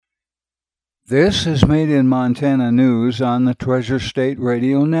This is Made in Montana News on the Treasure State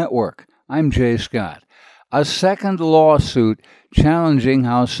Radio Network. I'm Jay Scott. A second lawsuit challenging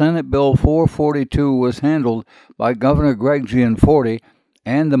how Senate Bill 442 was handled by Governor Greg Gianforte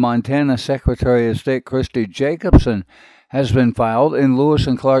and the Montana Secretary of State Christy Jacobson has been filed in Lewis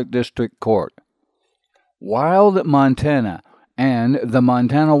and Clark District Court. Wild Montana and the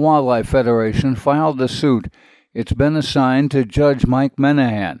Montana Wildlife Federation filed the suit. It's been assigned to Judge Mike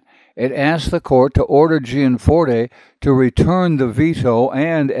Menahan. It asked the court to order Gianforte to return the veto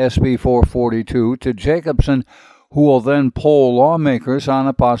and SB 442 to Jacobson, who will then poll lawmakers on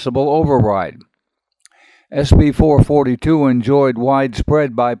a possible override. SB 442 enjoyed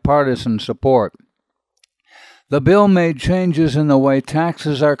widespread bipartisan support. The bill made changes in the way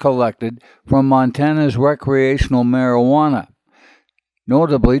taxes are collected from Montana's recreational marijuana,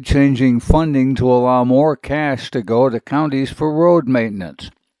 notably changing funding to allow more cash to go to counties for road maintenance.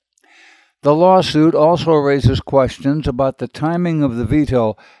 The lawsuit also raises questions about the timing of the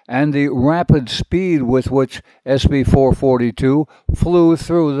veto and the rapid speed with which SB 442 flew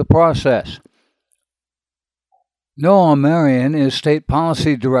through the process. Noah Marion is State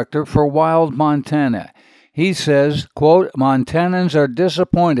Policy Director for Wild Montana. He says, quote, Montanans are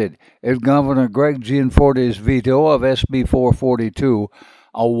disappointed at Governor Greg Gianforte's veto of SB 442,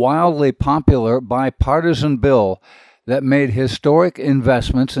 a wildly popular bipartisan bill that made historic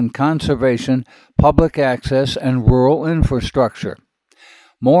investments in conservation, public access, and rural infrastructure.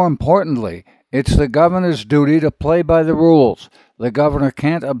 More importantly, it's the governor's duty to play by the rules. The governor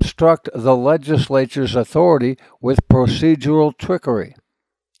can't obstruct the legislature's authority with procedural trickery.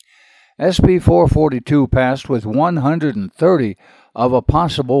 SB 442 passed with 130 of a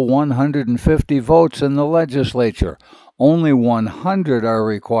possible 150 votes in the legislature. Only 100 are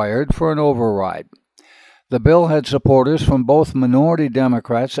required for an override. The bill had supporters from both minority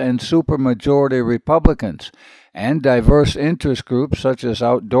Democrats and supermajority Republicans, and diverse interest groups such as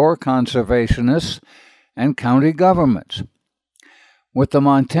outdoor conservationists and county governments. With the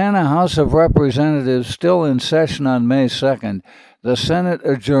Montana House of Representatives still in session on May 2nd, the Senate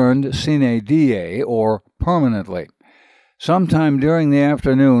adjourned sine die, or permanently. Sometime during the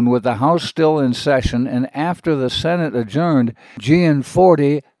afternoon, with the House still in session and after the Senate adjourned,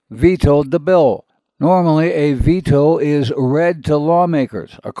 Gianforte vetoed the bill. Normally, a veto is read to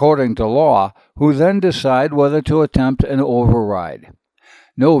lawmakers, according to law, who then decide whether to attempt an override.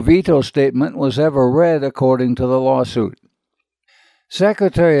 No veto statement was ever read according to the lawsuit.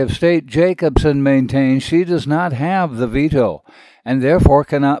 Secretary of State Jacobson maintains she does not have the veto and therefore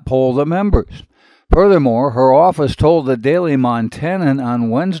cannot poll the members. Furthermore, her office told the Daily Montanan on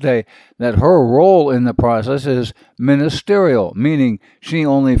Wednesday that her role in the process is ministerial, meaning she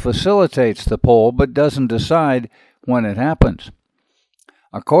only facilitates the poll but doesn't decide when it happens.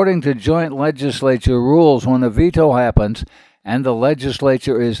 According to joint legislature rules, when a veto happens and the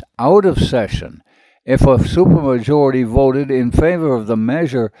legislature is out of session, if a supermajority voted in favor of the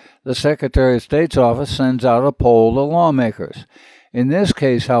measure, the Secretary of State's office sends out a poll to lawmakers. In this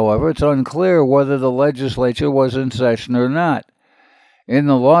case, however, it's unclear whether the legislature was in session or not. In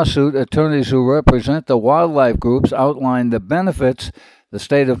the lawsuit, attorneys who represent the wildlife groups outlined the benefits the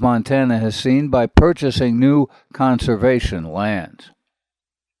state of Montana has seen by purchasing new conservation lands.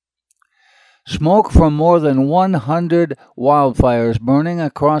 Smoke from more than 100 wildfires burning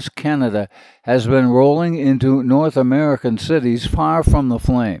across Canada has been rolling into North American cities far from the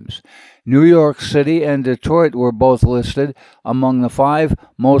flames. New York City and Detroit were both listed among the 5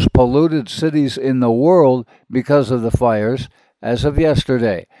 most polluted cities in the world because of the fires as of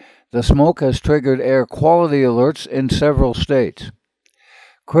yesterday. The smoke has triggered air quality alerts in several states.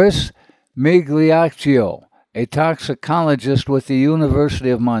 Chris Migliaccio, a toxicologist with the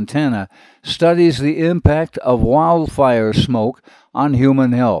University of Montana, studies the impact of wildfire smoke on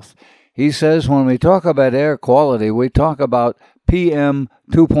human health. He says when we talk about air quality, we talk about PM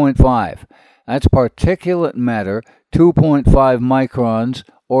 2.5. That's particulate matter 2.5 microns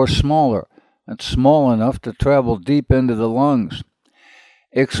or smaller. That's small enough to travel deep into the lungs.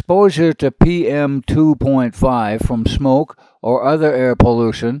 Exposure to PM 2.5 from smoke or other air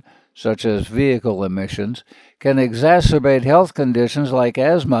pollution, such as vehicle emissions, can exacerbate health conditions like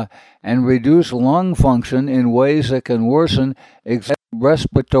asthma and reduce lung function in ways that can worsen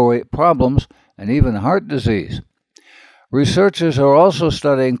respiratory problems and even heart disease. Researchers are also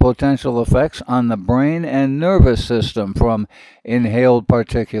studying potential effects on the brain and nervous system from inhaled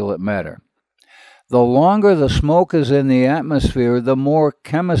particulate matter. The longer the smoke is in the atmosphere, the more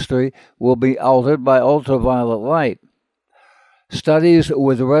chemistry will be altered by ultraviolet light. Studies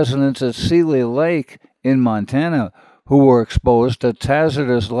with residents at Seeley Lake in Montana who were exposed to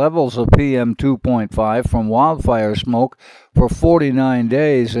hazardous levels of PM 2.5 from wildfire smoke for 49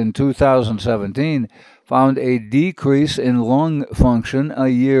 days in 2017 found a decrease in lung function a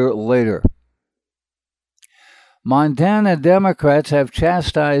year later. Montana Democrats have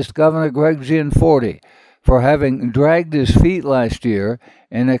chastised Governor Greg Gianforte for having dragged his feet last year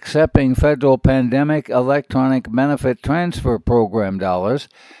in accepting federal pandemic electronic benefit transfer program dollars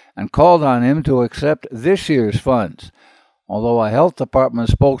and called on him to accept this year's funds, although a health department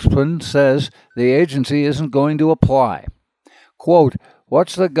spokesman says the agency isn't going to apply. Quote,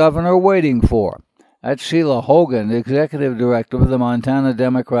 "What's the governor waiting for?" That's Sheila Hogan, the executive director of the Montana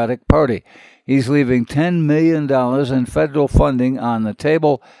Democratic Party. He's leaving $10 million in federal funding on the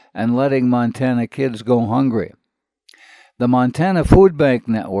table and letting Montana kids go hungry. The Montana Food Bank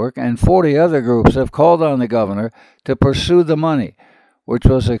Network and 40 other groups have called on the governor to pursue the money, which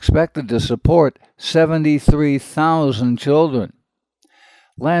was expected to support 73,000 children.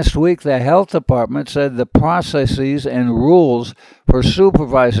 Last week, the health department said the processes and rules for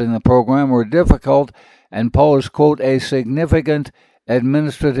supervising the program were difficult and posed, quote, "a significant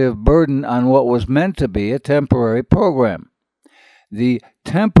administrative burden on what was meant to be a temporary program." The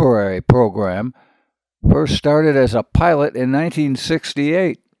temporary program first started as a pilot in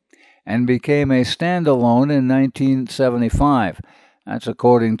 1968 and became a standalone in 1975. That's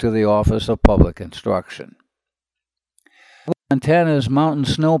according to the Office of Public Instruction. Montana's mountain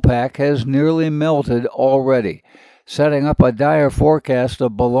snowpack has nearly melted already, setting up a dire forecast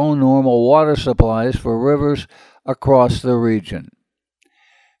of below normal water supplies for rivers across the region.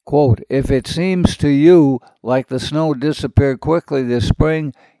 Quote, "If it seems to you like the snow disappeared quickly this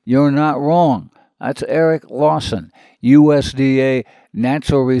spring, you're not wrong." That's Eric Lawson, USDA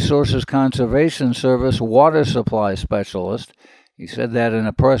Natural Resources Conservation Service water supply specialist. He said that in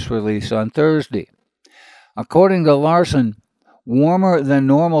a press release on Thursday. According to Larson, warmer than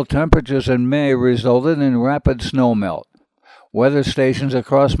normal temperatures in May resulted in rapid snowmelt. Weather stations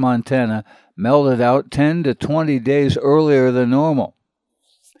across Montana melted out 10 to 20 days earlier than normal.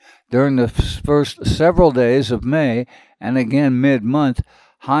 During the first several days of May, and again mid-month,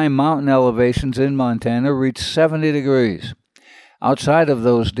 high mountain elevations in Montana reached 70 degrees. Outside of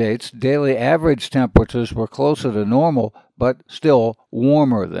those dates, daily average temperatures were closer to normal, but still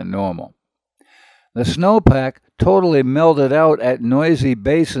warmer than normal. The snowpack totally melted out at Noisy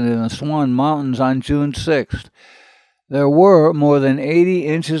Basin in the Swan Mountains on June 6th. There were more than 80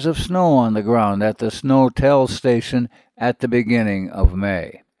 inches of snow on the ground at the Snowtell station at the beginning of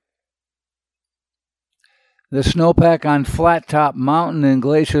May. The snowpack on Flat Top Mountain in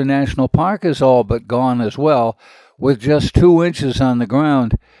Glacier National Park is all but gone as well, with just 2 inches on the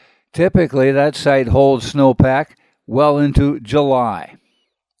ground. Typically, that site holds snowpack well into July.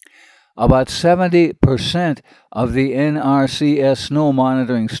 About 70% of the NRCS snow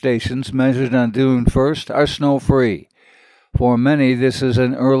monitoring stations measured on June 1st are snow-free. For many, this is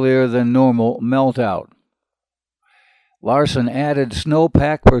an earlier than normal meltout. Larson added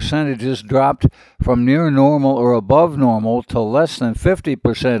snowpack percentages dropped from near normal or above normal to less than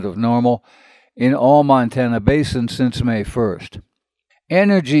 50% of normal in all Montana basins since May 1st.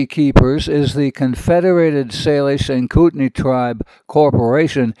 Energy Keepers is the Confederated Salish and Kootenai Tribe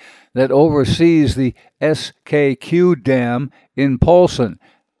Corporation that oversees the SKQ Dam in Polson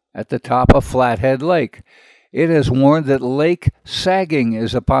at the top of Flathead Lake. It has warned that lake sagging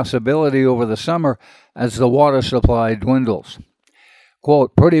is a possibility over the summer as the water supply dwindles.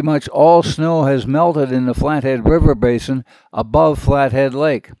 Quote, "Pretty much all snow has melted in the Flathead River Basin above Flathead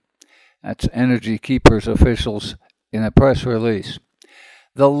Lake." That's Energy Keepers officials in a press release.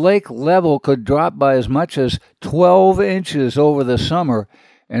 The lake level could drop by as much as 12 inches over the summer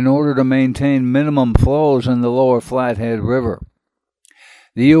in order to maintain minimum flows in the lower Flathead River.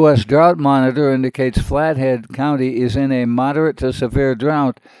 The U.S. Drought Monitor indicates Flathead County is in a moderate to severe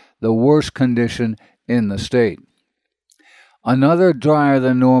drought, the worst condition in the state. Another drier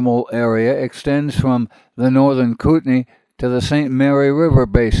than normal area extends from the northern Kootenai to the St. Mary River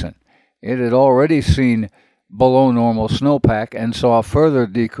Basin. It had already seen below normal snowpack and saw further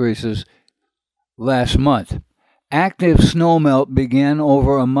decreases last month. Active snowmelt began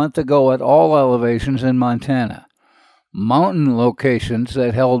over a month ago at all elevations in Montana. Mountain locations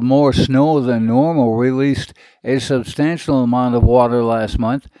that held more snow than normal released a substantial amount of water last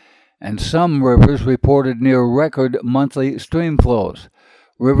month, and some rivers reported near record monthly stream flows.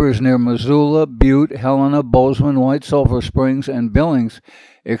 Rivers near Missoula, Butte, Helena, Bozeman, White Sulphur Springs, and Billings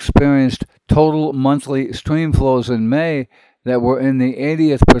experienced total monthly stream flows in May that were in the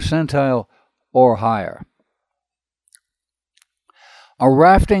 80th percentile or higher. A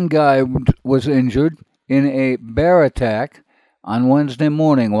rafting guide was injured in a bear attack on Wednesday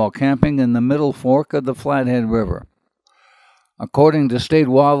morning while camping in the Middle Fork of the Flathead River. According to state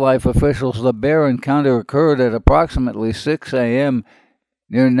wildlife officials, the bear encounter occurred at approximately 6 a.m.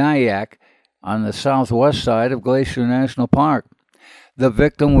 near Nyack on the southwest side of Glacier National Park. The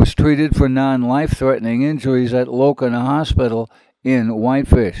victim was treated for non-life-threatening injuries at Locona Hospital in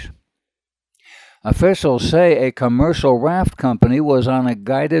Whitefish. Officials say a commercial raft company was on a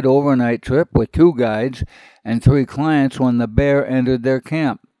guided overnight trip with 2 guides and 3 clients when the bear entered their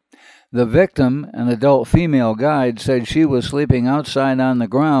camp. The victim, an adult female guide, said she was sleeping outside on the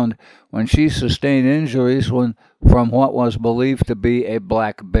ground when she sustained injuries from what was believed to be a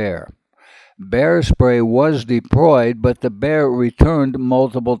black bear. Bear spray was deployed, but the bear returned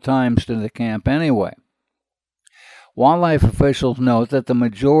multiple times to the camp anyway. Wildlife officials note that the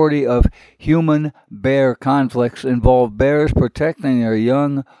majority of human-bear conflicts involve bears protecting their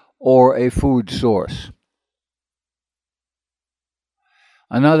young or a food source.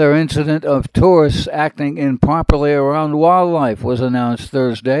 Another incident of tourists acting improperly around wildlife was announced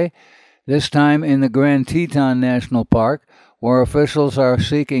Thursday, this time in the Grand Teton National Park, where officials are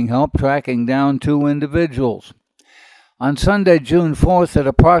seeking help tracking down 2 individuals. On Sunday, June 4th at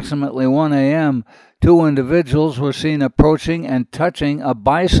approximately 1 a.m., 2 individuals were seen approaching and touching a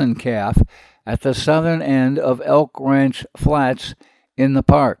bison calf at the southern end of Elk Ranch Flats in the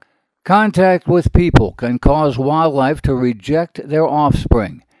park. Contact with people can cause wildlife to reject their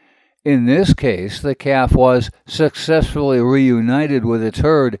offspring. In this case, the calf was successfully reunited with its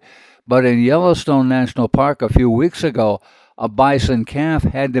herd, but in Yellowstone National Park a few weeks ago, a bison calf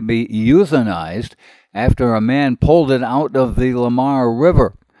had to be euthanized after a man pulled it out of the Lamar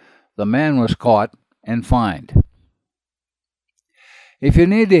River. The man was caught and fined. If you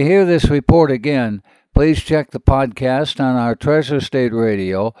need to hear this report again, please check the podcast on our Treasure State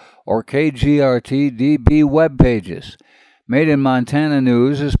Radio or KGRT-DB web pages. Made in Montana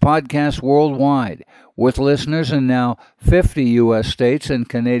News is podcast worldwide, with listeners in now 50 U.S. states and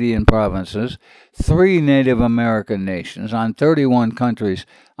Canadian provinces, 3 Native American nations, on 31 countries,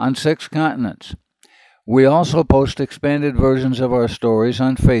 on 6 continents. We also post expanded versions of our stories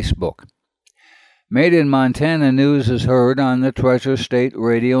on Facebook. Made in Montana News is heard on the Treasure State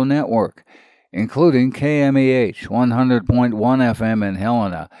Radio Network, including KMEH 100.1 FM in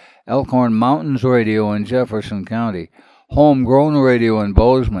Helena, Elkhorn Mountains Radio in Jefferson County, Homegrown Radio in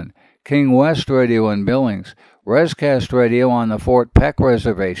Bozeman, King West Radio in Billings, Rescast Radio on the Fort Peck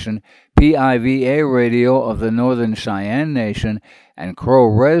Reservation, PIVA Radio of the Northern Cheyenne Nation, and Crow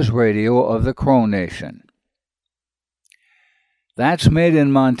Res Radio of the Crow Nation. That's Made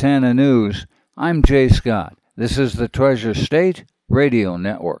in Montana News. I'm Jay Scott. This is the Treasure State Radio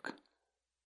Network.